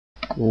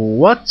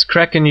What's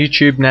cracking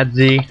YouTube,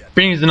 NaDzLa?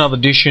 Brings another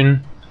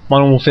edition,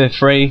 Modern Warfare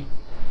 3.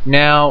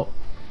 Now,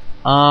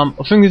 I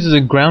think this is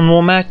a ground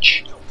war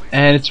match,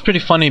 and it's pretty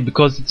funny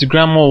because it's a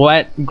ground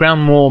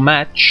war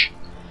match,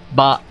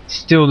 but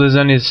still there's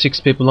only 6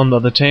 people on the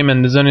other team,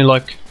 and there's only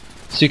like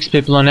 6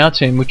 people on our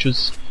team, which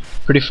was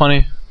pretty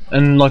funny,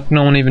 and like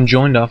no one even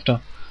joined after.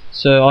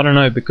 So I don't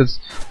know, because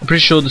I'm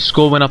pretty sure the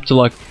score went up to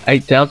like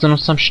 8,000 or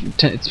some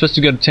shit. It's supposed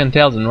to go to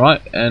 10,000,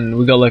 right? And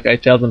we got like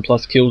 8,000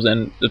 plus kills,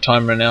 and the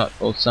time ran out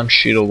or some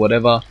shit or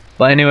whatever.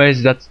 But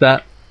anyways, that's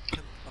that.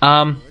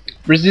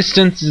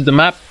 Resistance is the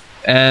map,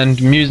 and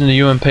I'm using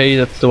the UMP.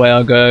 That's the way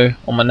I go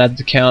on my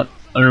NaDzLa account.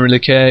 I don't really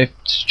care if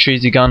it's a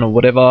cheesy gun or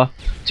whatever.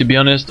 To be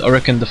honest, I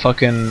reckon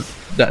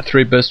that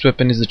 3 burst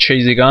weapon is a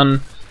cheesy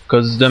gun,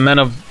 because the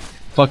amount of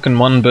fucking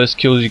 1 burst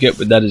kills you get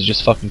with that is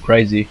just fucking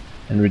crazy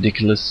and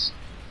ridiculous.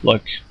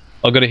 Like,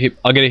 I get a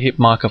hit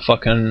marker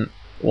fucking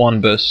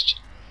 1 burst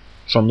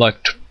from like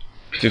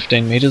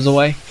 15 meters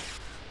away,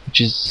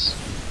 which is,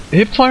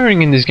 hip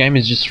firing in this game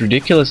is just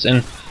ridiculous.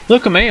 And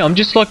look at me, I'm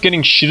just like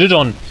getting shitted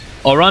on.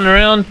 I run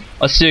around,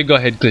 I see a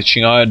guy head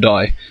glitching, I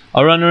die.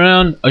 I run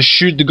around, I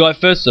shoot the guy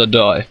first, I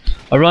die.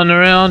 I run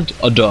around,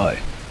 I die.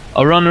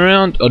 I run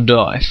around, I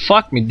die.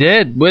 Fuck me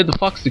dead. Where the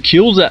fuck's the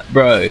kills at,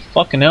 bro?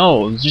 Fucking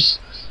hell, it was just,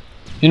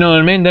 you know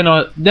what I mean? Then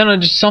I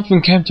just,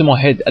 something came to my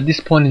head at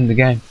this point in the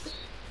game.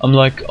 I'm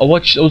like, I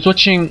was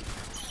watching,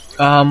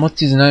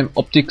 what's his name?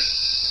 Optic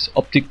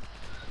NaDzLa,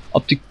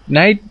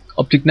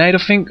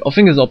 I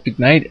think it's Optic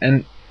NaDzLa,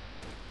 and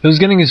he was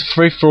getting his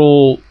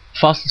free-for-all,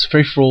 fastest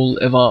free-for-all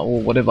ever, or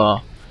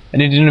whatever,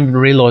 and he didn't even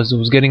realize he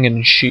was getting it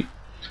in shit.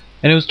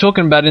 And he was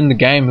talking about it in the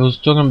game, he was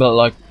talking about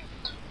like,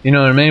 you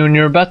know what I mean, when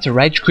you're about to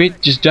rage quit,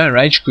 just don't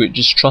rage quit,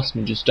 just trust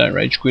me, just don't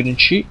rage quit and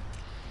shit.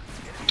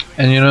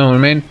 And you know what I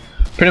mean?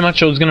 Pretty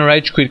much I was gonna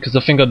rage quit because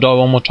I think I'd die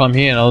one more time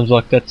here, and I was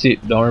like, that's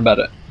it, don't worry about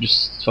it,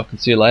 just fucking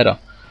see you later.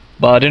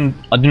 But I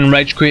didn't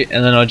rage quit,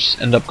 and then I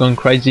just ended up going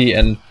crazy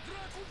and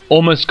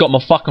almost got my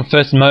fucking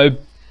first MOAB.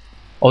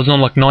 I was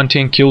on like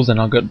 19 kills and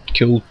I got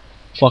killed.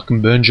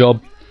 Fucking burn job,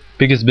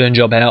 biggest burn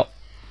job out.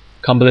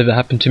 Can't believe it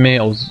happened to me.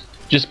 I was,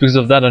 just because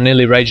of that I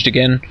nearly raged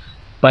again.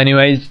 But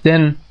anyways,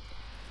 then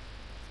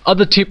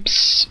other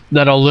tips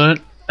that I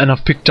learnt and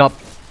I've picked up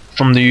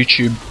from the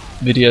YouTube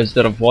videos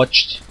that I've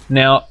watched.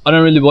 Now, I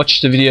don't really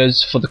watch the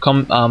videos for the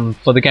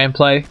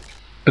gameplay,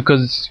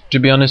 because to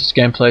be honest,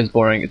 gameplay is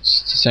boring.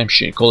 It's the same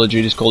shit. Call of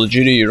Duty is Call of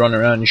Duty. You run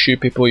around, you shoot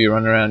people, you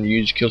run around, you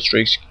use kill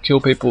streaks, you kill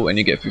people, and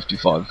you get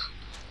 55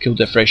 kill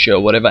death ratio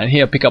or whatever. And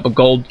here I pick up a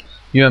gold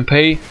UMP.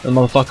 The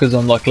motherfucker's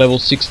on like level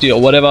 60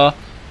 or whatever.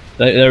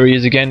 There he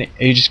is again.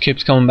 He just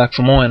keeps coming back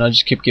for more, and I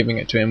just keep giving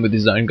it to him with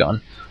his own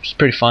gun, which is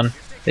pretty fun.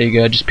 There you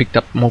go. Just picked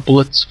up more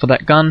bullets for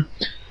that gun.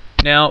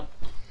 Now,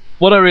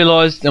 what I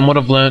realized and what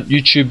I've learnt,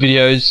 YouTube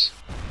videos,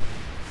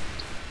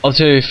 I'll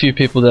tell you a few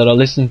people that I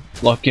listen,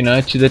 like, you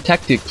know, to their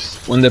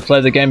tactics when they play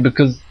the game,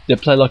 because they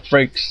play like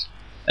freaks.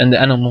 And the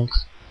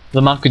animals,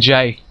 the Marker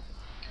J,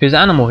 he's an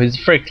animal, he's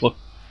a freak. Look,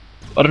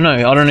 I don't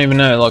know, I don't even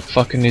know, like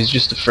fucking, he's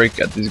just a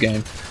freak at this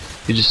game.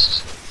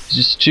 He's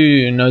just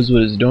too knows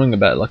what he's doing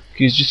about it. Like,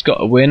 he's just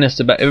got awareness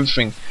about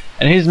everything.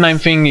 And his main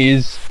thing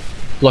is,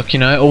 like, you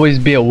know, always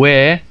be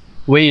aware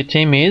where your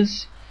team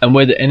is and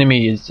where the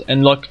enemy is.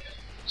 And like,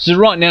 so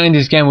right now in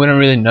this game we don't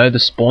really know the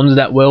spawns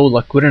that well.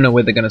 Like, we don't know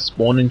where they're gonna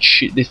spawn and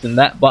shit, this and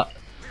that. But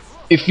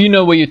if you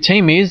know where your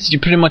team is, you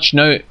pretty much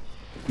know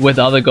where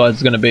the other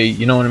guy's gonna be.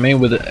 You know what I mean?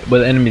 Where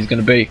the enemy's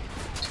gonna be,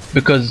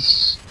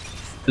 because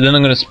they're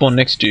not gonna spawn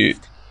next to you.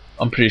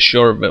 I'm pretty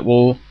sure of it.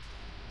 Well,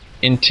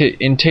 in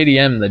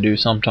TDM they do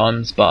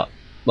sometimes, but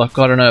like,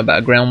 I don't know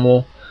about ground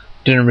war.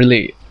 Didn't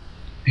really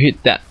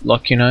hit that,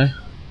 like, you know,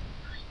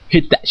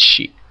 hit that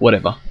shit.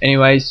 Whatever.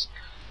 Anyways,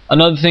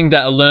 another thing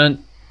that I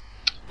learned.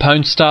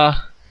 Pwn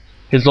Star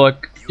is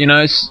like, you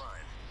know,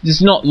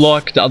 it's not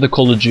like the other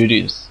Call of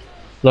Duties.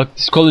 Like,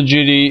 this Call of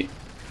Duty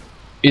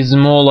is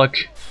more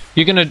like,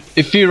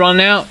 if you run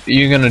out,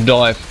 you're gonna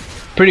die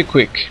pretty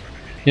quick.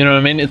 You know what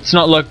I mean? It's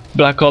not like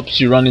Black Ops,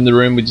 you run in the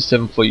room with your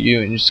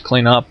 7.4U and you just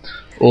clean up,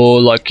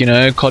 or like, you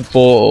know, COD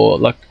 4, or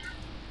like,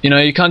 you know,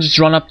 you can't just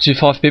run up to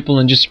 5 people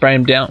and just spray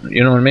them down.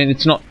 You know what I mean?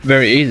 It's not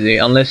very easy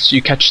unless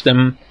you catch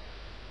them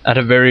at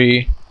a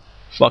very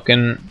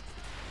fucking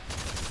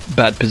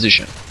bad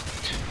position,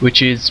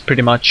 which is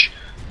pretty much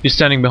you're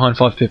standing behind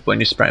 5 people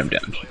and you spray them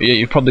down. Yeah,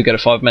 you probably get a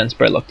 5-man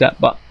spray like that,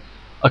 but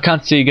I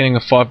can't see you getting a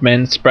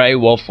 5-man spray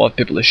while 5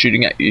 people are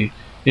shooting at you.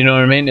 You know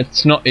what I mean?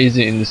 It's not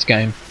easy in this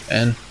game.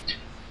 And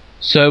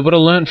so what I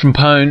learned from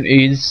Pwn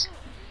is,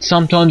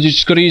 sometimes you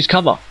just gotta use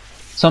cover.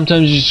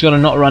 Sometimes you just gotta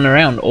not run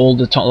around all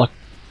the time. Like,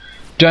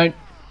 don't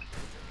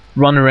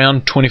run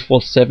around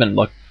 24/7.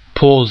 Like,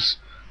 pause,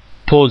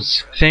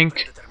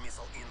 think,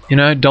 you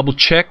know, double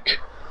check,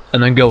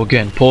 and then go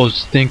again.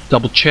 Pause, think,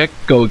 double check,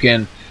 go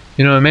again.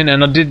 You know what I mean?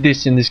 And I did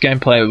this in this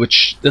gameplay,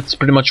 which that's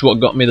pretty much what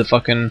got me the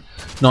fucking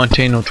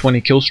 19 or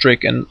 20 kill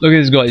streak. And look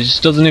at this guy, he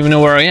just doesn't even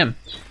know where I am.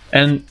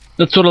 And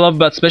that's what I love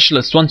about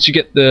specialists. Once you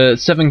get the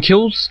 7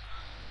 kills,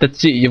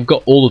 that's it, you've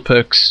got all the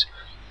perks.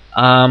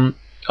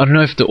 I don't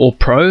know if they're all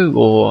pro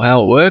or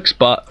how it works,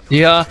 but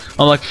yeah,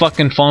 I'm like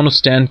fucking final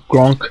stand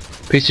Gronk,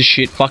 piece of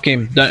shit, fuck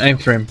him, don't aim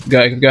for him,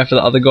 go for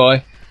the other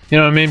guy, you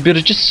know what I mean? But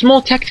it's just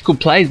small tactical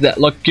plays that,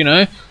 like, you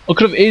know, I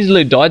could have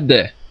easily died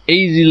there,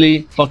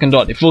 easily fucking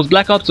died. If it was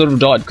Black Ops I would have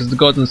died, because the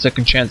guy's on the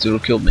second chance, it would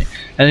have killed me.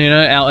 And you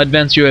know, our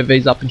advanced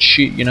UAV's up and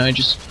shit, you know,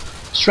 just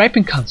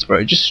raping cunts,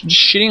 bro, just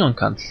shitting on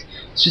cunts.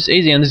 It's just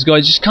easy, and this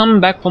guy's just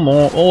coming back for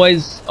more,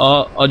 always,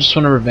 I just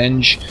want to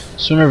revenge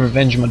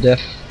my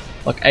death.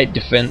 Like 8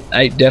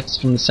 deaths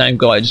from the same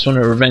guy. I just want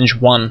to revenge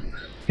one.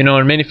 You know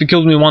what I mean? If he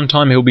killed me one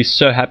time, he'll be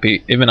so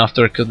happy, even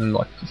after I killed him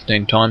like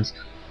 15 times.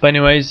 But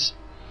anyways,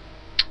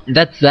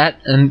 that's that.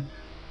 And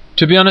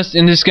to be honest,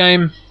 in this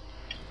game,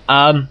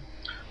 I'm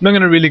not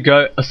gonna really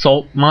go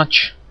assault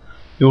much.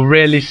 You'll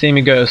rarely see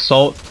me go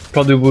assault.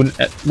 Probably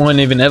won't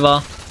even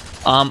ever.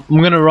 I'm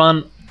gonna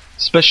run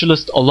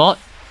specialist a lot,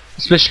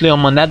 especially on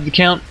my NaDzLa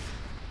account.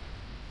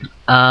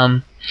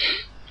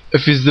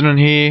 If he's didn't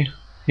hear,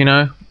 you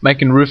know,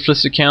 making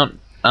Ruthless account,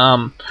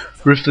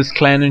 Ruthless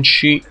clan and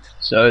shit.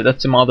 So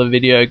that's some other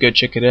video, go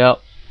check it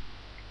out.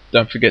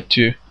 Don't forget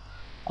to,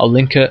 I'll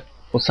link it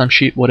or some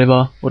shit,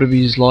 whatever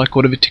you like,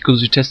 whatever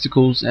tickles your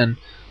testicles and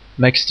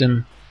makes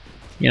them,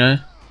 you know,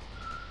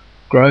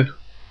 grow.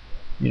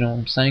 You know what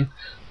I'm saying?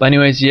 But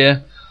anyways,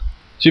 yeah.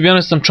 To be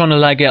honest, I'm trying to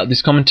lag out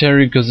this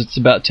commentary because it's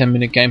about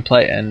 10-minute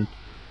gameplay and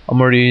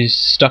I'm already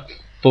stuck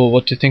for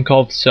what to think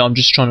of, so I'm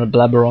just trying to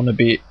blabber on a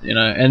bit, you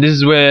know. And this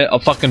is where I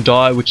fucking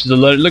die, which is a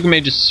load. Look at me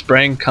just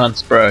spraying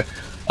cunts, bro.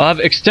 I have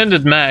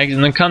extended mags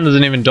and the cunt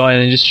doesn't even die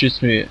and he just shoots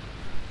me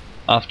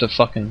after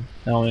fucking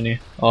how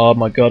many? Oh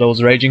my god, I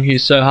was raging here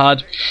so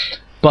hard,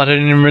 but I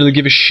didn't really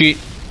give a shit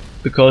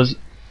because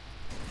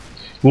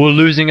we were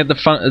losing at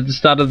the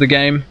start of the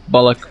game by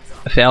like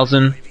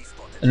 1,000,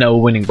 and now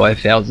we're winning by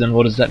 1,000.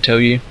 What does that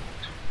tell you?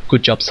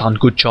 Good job, son.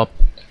 Good job.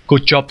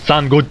 Good job,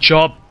 son. Good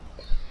job.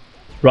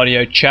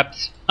 Radio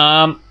chaps.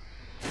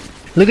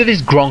 Look at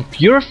this Gronk.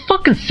 You're a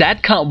fucking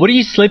sad cunt. What are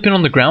you sleeping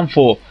on the ground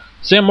for?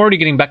 See, I'm already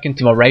getting back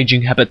into my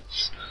raging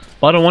habits.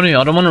 But I don't want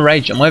to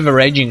rage. I'm over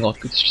raging.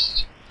 Like, it's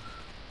just,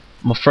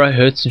 my throat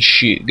hurts and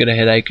shit. Get a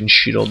headache and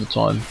shit all the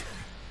time.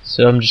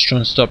 So I'm just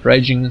trying to stop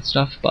raging and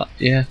stuff. But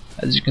yeah,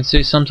 as you can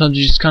see, sometimes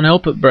you just can't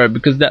help it, bro.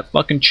 Because that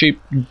fucking cheap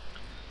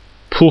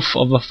poof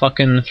of a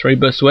fucking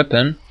 3-burst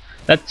weapon.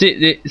 That's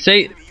it.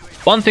 See,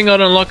 one thing I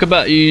don't like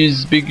about you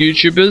big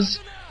YouTubers.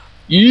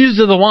 Yous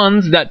are the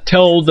ones that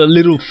tell the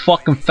little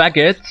fucking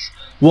faggots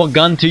what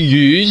gun to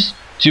use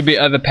to be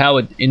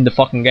overpowered in the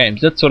fucking games.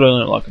 That's what I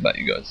don't like about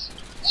you guys.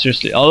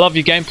 Seriously, I love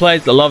your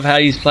gameplays, I love how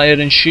you play it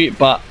and shit,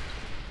 but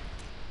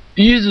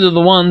yous are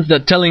the ones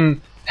that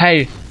telling,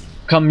 hey,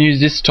 come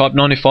use this Type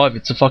 95,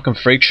 it's a fucking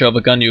freak show of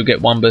a gun, you'll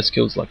get 1 burst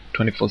kills like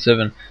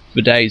 24/7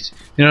 for days.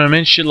 You know what I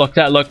mean? Shit like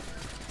that, like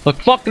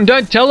fucking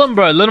don't tell them,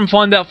 bro, let them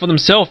find out for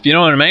themselves, you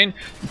know what I mean?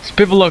 It's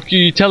people like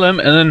you tell them,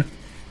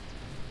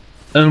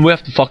 and we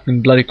have to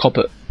fucking bloody cop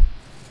it.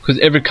 Because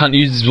every cunt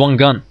uses one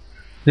gun.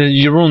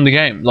 You ruin the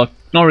game. Like,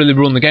 not really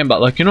ruin the game,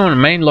 but like, you know what I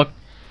mean? Like,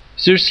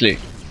 seriously.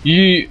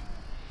 You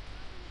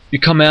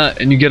come out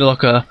and you get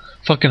like a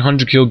fucking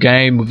 100 kill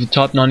game with a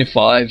Type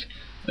 95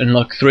 and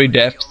like 3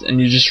 deaths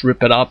and you just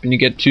rip it up and you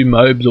get 2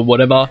 MOABs or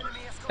whatever.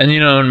 And you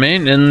know what I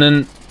mean? And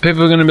then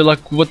people are going to be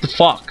like, what the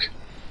fuck?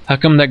 How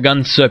come that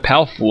gun's so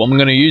powerful? I'm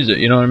going to use it,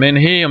 you know what I mean?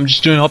 Here, I'm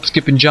just doing hop,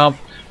 skip and jump.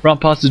 Run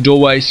past the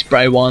doorway,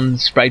 spray 1,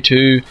 spray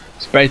 2,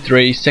 spray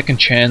 3, second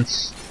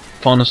chance,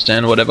 final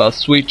stand, whatever,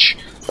 switch,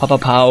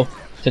 pow,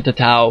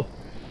 ta-ta-tow.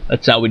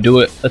 That's how we do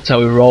it, that's how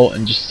we roll,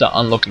 and just start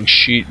unlocking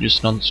shit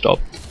just non-stop.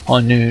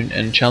 High noon,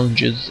 and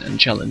challenges, and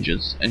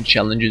challenges, and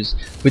challenges,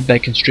 with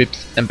bacon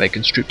strips, and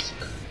bacon strips.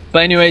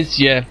 But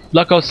anyways, yeah,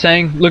 like I was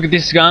saying, look at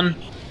this gun.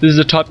 This is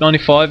a Type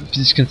 95,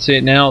 as you can see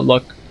it now,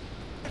 like,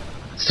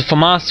 it's the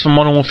FAMAS from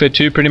Modern Warfare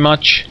 2 pretty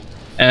much,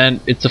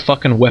 and it's a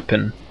fucking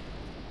weapon.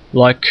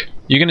 Like,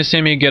 you're gonna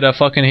see me get a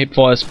fucking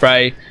hipfire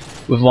spray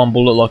with 1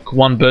 bullet, like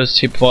 1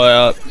 burst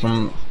hipfire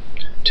from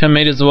 10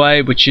 meters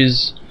away, which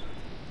is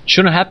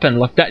shouldn't happen.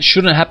 Like that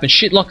shouldn't happen.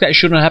 Shit like that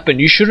shouldn't happen.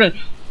 You shouldn't,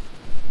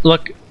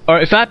 like, or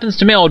if it happens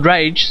to me, I'll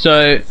rage.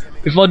 So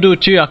if I do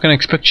it to you, I can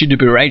expect you to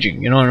be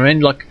raging. You know what I mean?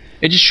 Like,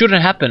 it just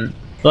shouldn't happen.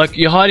 Like,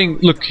 you're hiding.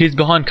 Look, he's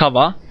behind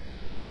cover.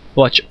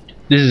 Watch.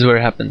 This is where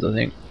it happens. I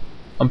think.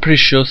 I'm pretty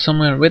sure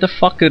somewhere. Where the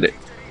fuck is it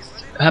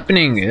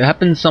happening? It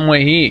happens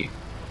somewhere here.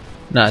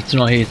 No, it's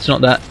not here, it's not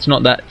that, it's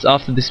not that, it's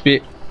after this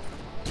bit.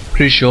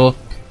 Pretty sure.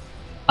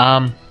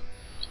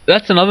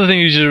 That's another thing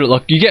you should,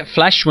 like, you get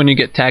flash when you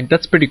get tagged,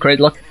 that's pretty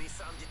crazy. Like,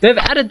 they've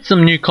added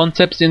some new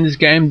concepts in this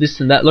game,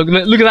 this and that. Look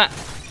at that.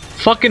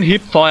 Fucking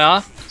hip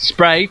fire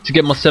spray to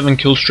get my 7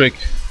 kill streak.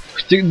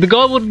 The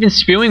guy would have been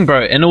spewing,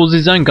 bro, and it was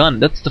his own gun.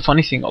 That's the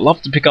funny thing. I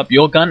love to pick up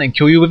your gun and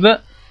kill you with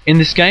it in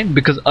this game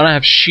because I don't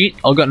have shit.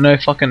 I got no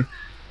fucking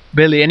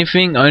barely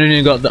anything. I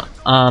only got the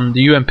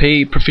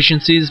UMP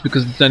proficiencies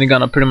because it's the only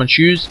gun I pretty much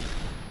use,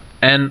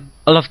 and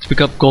I love to pick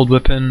up gold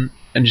weapon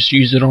and just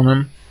use it on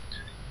him.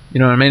 You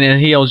know what I mean? And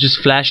here I was just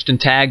flashed and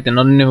tagged and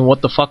I didn't know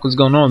what the fuck was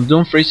going on. I'm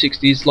doing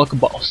 360s like a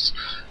boss.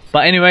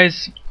 But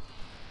anyways,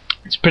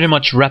 it's pretty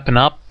much wrapping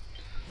up.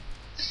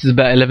 This is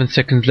about 11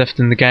 seconds left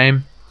in the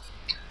game.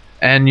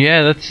 And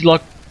yeah, that's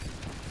like,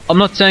 I'm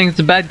not saying it's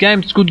a bad game,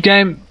 it's a good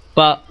game,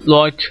 but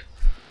like,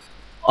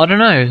 I don't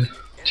know.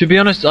 To be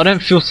honest, I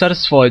don't feel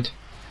satisfied.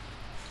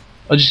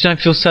 I just don't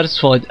feel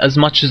satisfied as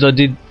much as I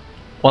did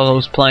while I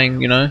was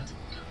playing, you know.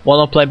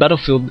 While I play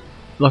Battlefield,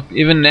 like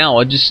even now,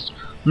 I'm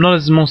not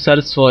as more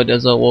satisfied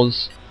as I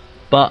was.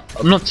 But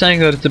I'm not saying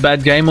that it's a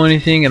bad game or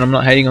anything, and I'm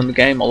not hating on the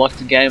game. I like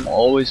the game. I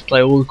always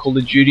play all the Call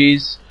of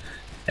Duties,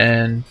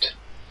 and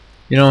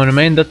you know what I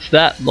mean. That's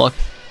that. Like,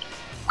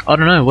 I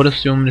don't know. What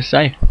else do you want me to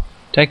say?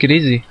 Take it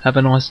easy. Have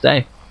a nice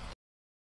day.